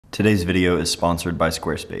Today's video is sponsored by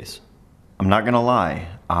Squarespace. I'm not gonna lie,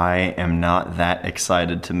 I am not that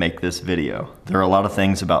excited to make this video. There are a lot of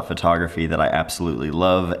things about photography that I absolutely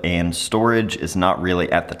love, and storage is not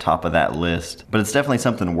really at the top of that list, but it's definitely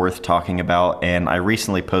something worth talking about. And I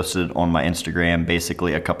recently posted on my Instagram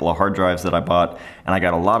basically a couple of hard drives that I bought, and I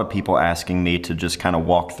got a lot of people asking me to just kind of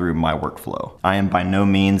walk through my workflow. I am by no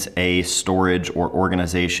means a storage or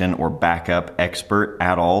organization or backup expert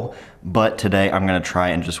at all, but today I'm gonna try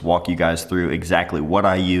and just walk you guys through exactly what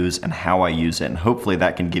I use and how I use it, and hopefully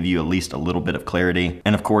that can give you at least a little bit of clarity.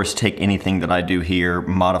 And of course, take anything that I do here,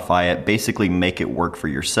 modify it, basically make it work for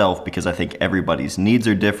yourself, because I think everybody's needs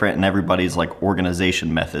are different and everybody's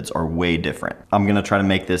organization methods are way different. I'm gonna try to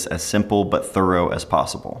make this as simple but thorough as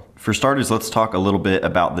possible. For starters, let's talk a little bit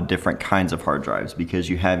about the different kinds of hard drives, because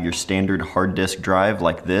you have your standard hard disk drive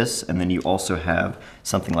like this, and then you also have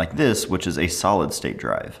something like this, which is a solid state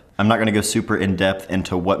drive. I'm not gonna go super in depth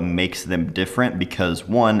into what makes them different because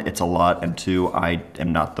one, it's a lot, and two, I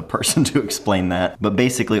am not the person to explain that. But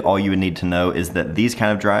basically all you would need to know is that these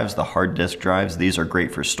kind of drives, the hard disk drives, these are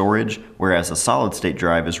great for storage, whereas a solid state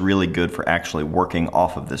drive is really good for actually working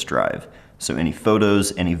off of this drive. So any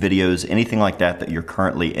photos, any videos, anything like that that you're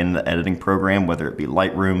currently in the editing program, whether it be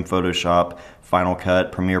Lightroom, Photoshop, Final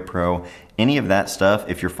Cut, Premiere Pro, any of that stuff,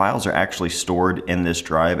 if your files are actually stored in this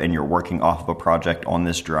drive and you're working off of a project on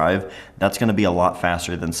this drive, that's gonna be a lot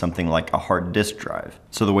faster than something like a hard disk drive.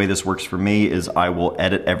 So the way this works for me is I will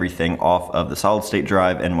edit everything off of the solid state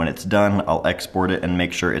drive, and when it's done, I'll export it and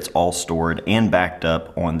make sure it's all stored and backed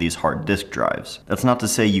up on these hard disk drives. That's not to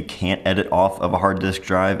say you can't edit off of a hard disk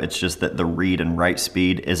drive, it's just that the read and write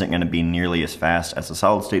speed isn't gonna be nearly as fast as a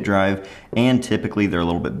solid state drive, and typically they're a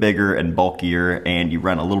little bit bigger and bulkier, and you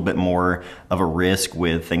run a little bit more of a risk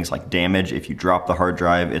with things like damage. If you drop the hard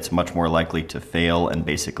drive, it's much more likely to fail and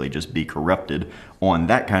basically just be corrupted on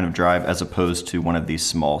that kind of drive as opposed to one of these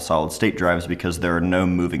small solid state drives, because there are no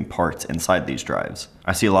moving parts inside these drives.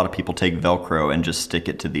 I see a lot of people take Velcro and just stick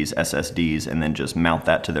it to these SSDs and then just mount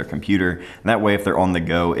that to their computer. And that way, if they're on the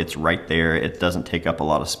go, it's right there. It doesn't take up a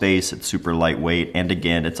lot of space. It's super lightweight. And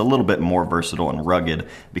again, it's a little bit more versatile and rugged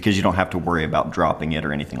because you don't have to worry about dropping it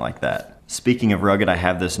or anything like that. Speaking of rugged, I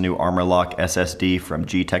have this new ArmorLock SSD from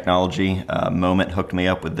G Technology. Moment hooked me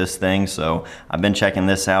up with this thing, so I've been checking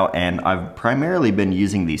this out, and I've primarily been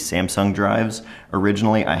using these Samsung drives.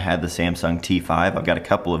 Originally, I had the Samsung T5. I've got a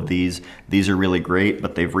couple of these. These are really great,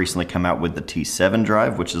 but they've recently come out with the T7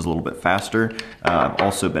 drive, which is a little bit faster. I've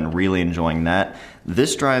also been really enjoying that.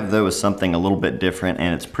 This drive, though, is something a little bit different,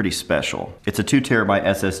 and it's pretty special. It's a 2 terabyte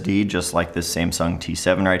SSD, just like this Samsung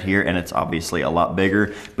T7 right here, and it's obviously a lot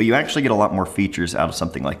bigger, but you actually get a lot more features out of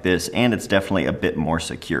something like this, and it's definitely a bit more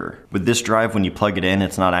secure. With this drive, when you plug it in,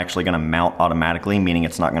 it's not actually gonna mount automatically, meaning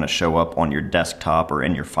it's not gonna show up on your desktop or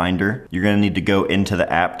in your Finder. You're gonna need to go into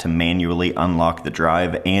the app to manually unlock the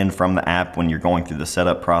drive, and from the app, when you're going through the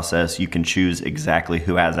setup process, you can choose exactly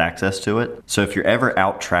who has access to it. So if you're ever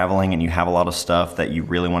out traveling and you have a lot of stuff that you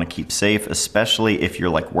really want to keep safe, especially if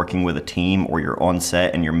you're working with a team or you're on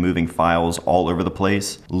set and you're moving files all over the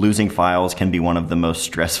place. Losing files can be one of the most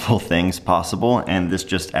stressful things possible, and this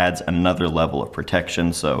just adds another level of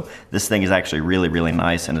protection. So this thing is actually really, really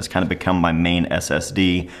nice, and has kind of become my main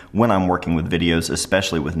SSD when I'm working with videos,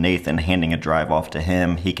 especially with Nathan. Handing a drive off to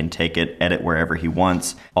him, he can take it, edit wherever he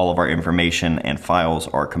wants. All of our information and files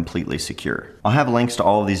are completely secure. I'll have links to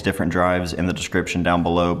all of these different drives in the description down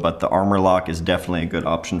below, but the ArmorLock is definitely a good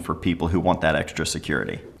option for people who want that extra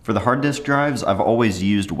security. For the hard disk drives, I've always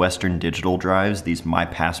used Western Digital drives, these My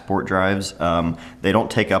Passport drives. They don't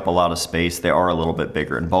take up a lot of space. They are a little bit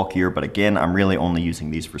bigger and bulkier, but again, I'm really only using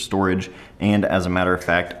these for storage. And as a matter of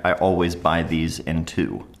fact, I always buy these in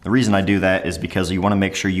 2. The reason I do that is because you want to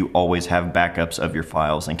make sure you always have backups of your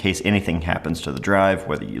files in case anything happens to the drive,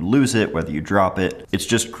 whether you lose it, whether you drop it. It's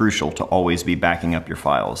just crucial to always be backing up your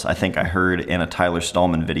files. I think I heard in a Tyler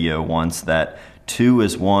Stallman video once that 2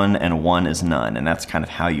 is 1 and 1 is none, and that's kind of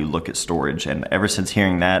how you look at storage. And ever since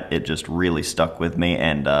hearing that, it just really stuck with me,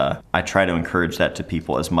 and I try to encourage that to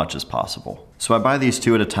people as much as possible. So I buy these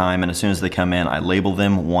 2 at a time, and as soon as they come in, I label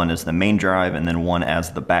them, one as the main drive and then one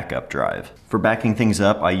as the backup drive. For backing things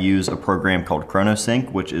up, I use a program called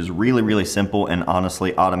ChronoSync, which is really, really simple and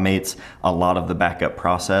honestly automates a lot of the backup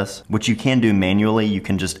process, which you can do manually. You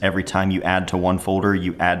can just, every time you add to one folder,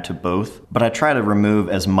 you add to both. But I try to remove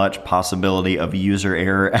as much possibility of user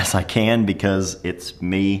error as I can because it's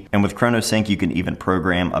me. And with ChronoSync, you can even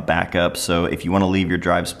program a backup. So if you want to leave your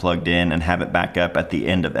drives plugged in and have it back up at the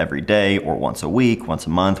end of every day or once a week, once a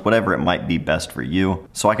month, whatever it might be best for you.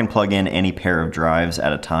 So I can plug in any pair of drives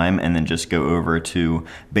at a time and then just go over to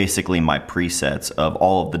basically my presets of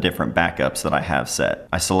all of the different backups that I have set.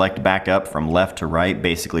 I select backup from left to right,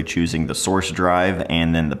 basically choosing the source drive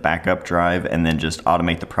and then the backup drive, and then just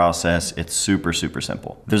automate the process. It's super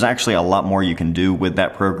simple. There's actually a lot more you can do with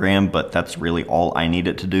that program, but that's really all I need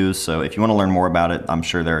it to do. So if you want to learn more about it, I'm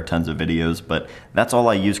sure there are tons of videos, but that's all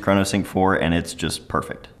I use ChronoSync for, and it's just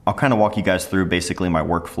perfect. I'll kind of walk you guys through basically my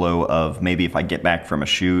workflow of maybe if I get back from a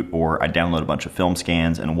shoot or I download a bunch of film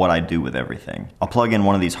scans and what I do with everything. I'll plug in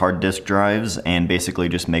one of these hard disk drives and basically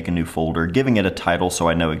just make a new folder, giving it a title so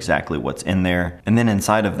I know exactly what's in there. And then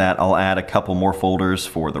inside of that, I'll add a couple more folders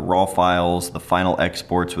for the raw files, the final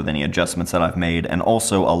exports with any adjustments that I've made, and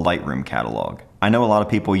also a Lightroom catalog. I know a lot of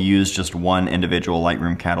people use just one individual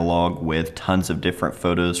Lightroom catalog with tons of different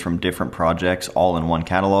photos from different projects all in one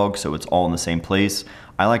catalog, so it's all in the same place.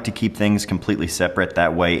 I like to keep things completely separate.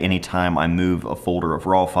 That way, anytime I move a folder of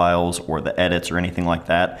raw files or the edits or anything like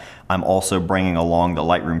that, I'm also bringing along the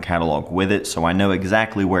Lightroom catalog with it, so I know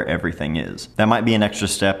exactly where everything is. That might be an extra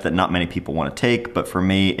step that not many people want to take, but for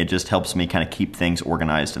me, it just helps me kind of keep things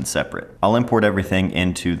organized and separate. I'll import everything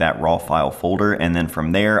into that raw file folder, and then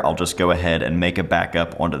from there, I'll just go ahead and make a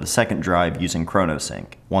backup onto the second drive using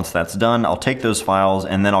ChronoSync. Once that's done, I'll take those files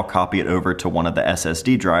and then I'll copy it over to one of the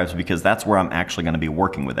SSD drives because that's where I'm actually going to be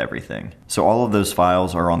working with everything. So all of those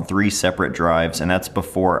files are on 3 separate drives, and that's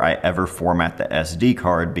before I ever format the SD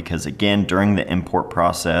card, because again, during the import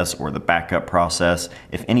process or the backup process,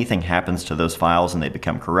 if anything happens to those files and they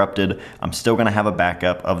become corrupted, I'm still going to have a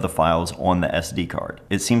backup of the files on the SD card.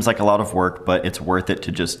 It seems like a lot of work, but it's worth it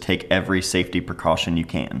to just take every safety precaution you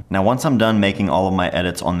can. Now, once I'm done making all of my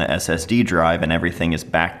edits on the SSD drive and everything is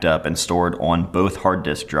backed up and stored on both hard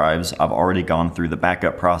disk drives, I've already gone through the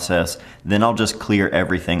backup process, then I'll just clear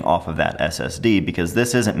everything off of that SSD, because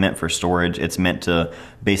this isn't meant for storage. It's meant to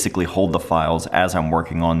basically hold the files as I'm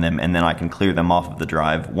working on them, and then I can clear them off of the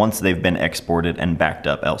drive once they've been exported and backed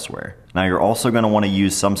up elsewhere. Now, you're also going to want to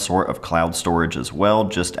use some sort of cloud storage as well,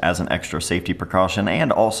 just as an extra safety precaution,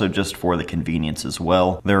 and also just for the convenience as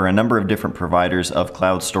well. There are a number of different providers of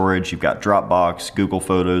cloud storage. You've got Dropbox, Google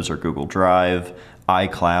Photos or Google Drive,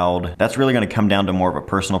 iCloud. That's really going to come down to more of a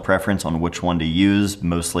personal preference on which one to use,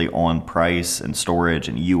 mostly on price and storage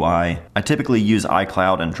and UI. I typically use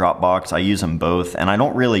iCloud and Dropbox. I use them both, and I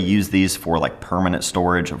don't really use these for like permanent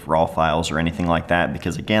storage of raw files or anything like that,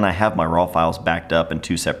 because again, I have my raw files backed up in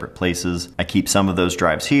 2 separate places. I keep some of those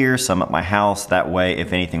drives here, some at my house. That way,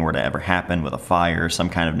 if anything were to ever happen with a fire, some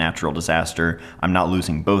kind of natural disaster, I'm not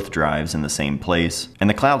losing both drives in the same place. And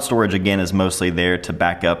the cloud storage, again, is mostly there to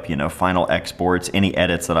back up, final exports, any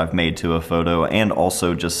edits that I've made to a photo, and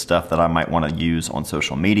also just stuff that I might want to use on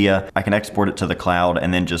social media. I can export it to the cloud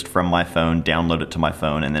and then just from my phone download it to my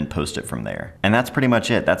phone and then post it from there. And that's pretty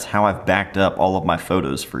much it. That's how I've backed up all of my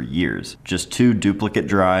photos for years. Just 2 duplicate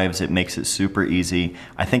drives. It makes it super easy.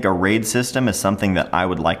 I think a RAID system is something that I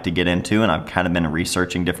would like to get into, and I've kind of been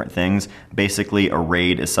researching different things. Basically, a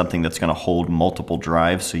RAID is something that's going to hold multiple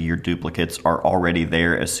drives, so your duplicates are already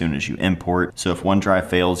there as soon as you import. So if one drive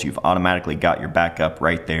fails, you've automatically got your backup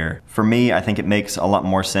right there. For me, I think it makes a lot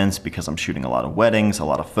more sense because I'm shooting a lot of weddings, a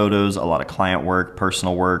lot of photos, a lot of client work,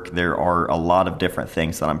 personal work. There are a lot of different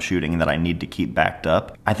things that I'm shooting that I need to keep backed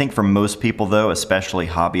up. I think for most people though, especially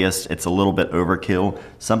hobbyists, it's a little bit overkill.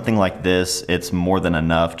 Something like this, it's more than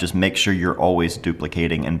enough. Just make sure you're always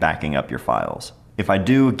duplicating and backing up your files. If I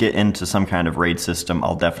do get into some kind of RAID system,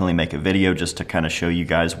 I'll definitely make a video just to kind of show you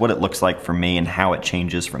guys what it looks like for me and how it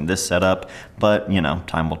changes from this setup, but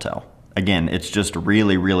time will tell. Again, it's just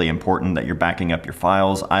really important that you're backing up your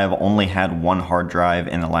files. I have only had 1 hard drive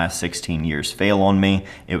in the last 16 years fail on me.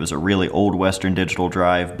 It was a really old Western Digital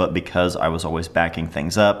drive, but because I was always backing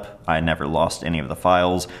things up, I never lost any of the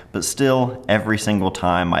files. But still, every single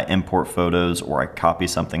time I import photos or I copy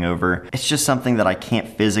something over, it's just something that I can't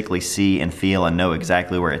physically see and feel and know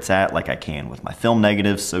exactly where it's at like I can with my film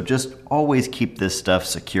negatives. So just always keep this stuff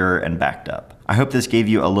secure and backed up. I hope this gave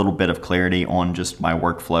you a little bit of clarity on just my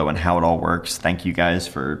workflow and how it all works. Thank you guys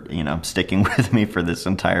for, sticking with me for this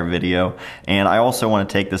entire video. And I also want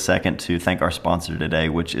to take the second to thank our sponsor today,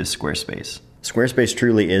 which is Squarespace. Squarespace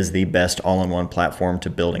truly is the best all-in-one platform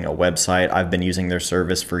to building a website. I've been using their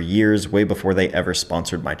service for years, way before they ever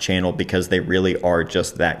sponsored my channel, because they really are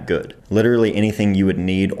just that good. Literally anything you would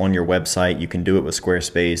need on your website, you can do it with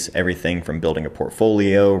Squarespace. Everything from building a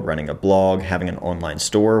portfolio, running a blog, having an online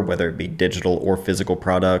store, whether it be digital or physical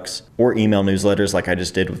products, or email newsletters like I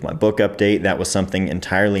just did with my book update. That was something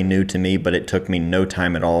entirely new to me, but it took me no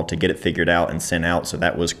time at all to get it figured out and sent out, so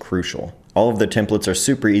that was crucial. All of their templates are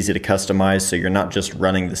super easy to customize, so you're not just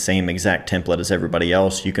running the same exact template as everybody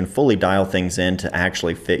else. You can fully dial things in to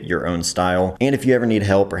actually fit your own style. And if you ever need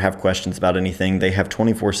help or have questions about anything, they have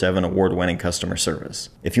 24/7 award-winning customer service.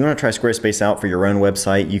 If you want to try Squarespace out for your own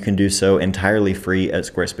website, you can do so entirely free at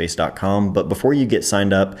squarespace.com. But before you get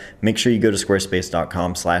signed up, make sure you go to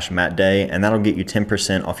squarespace.com/MattDay, and that'll get you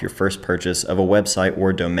 10% off your first purchase of a website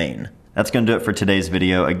or domain. That's going to do it for today's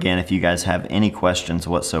video. Again, if you guys have any questions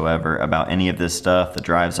whatsoever about any of this stuff, the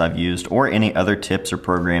drives I've used, or any other tips or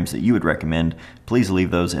programs that you would recommend, please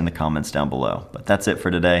leave those in the comments down below. But that's it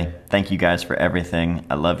for today. Thank you guys for everything.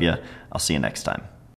 I love you. I'll see you next time.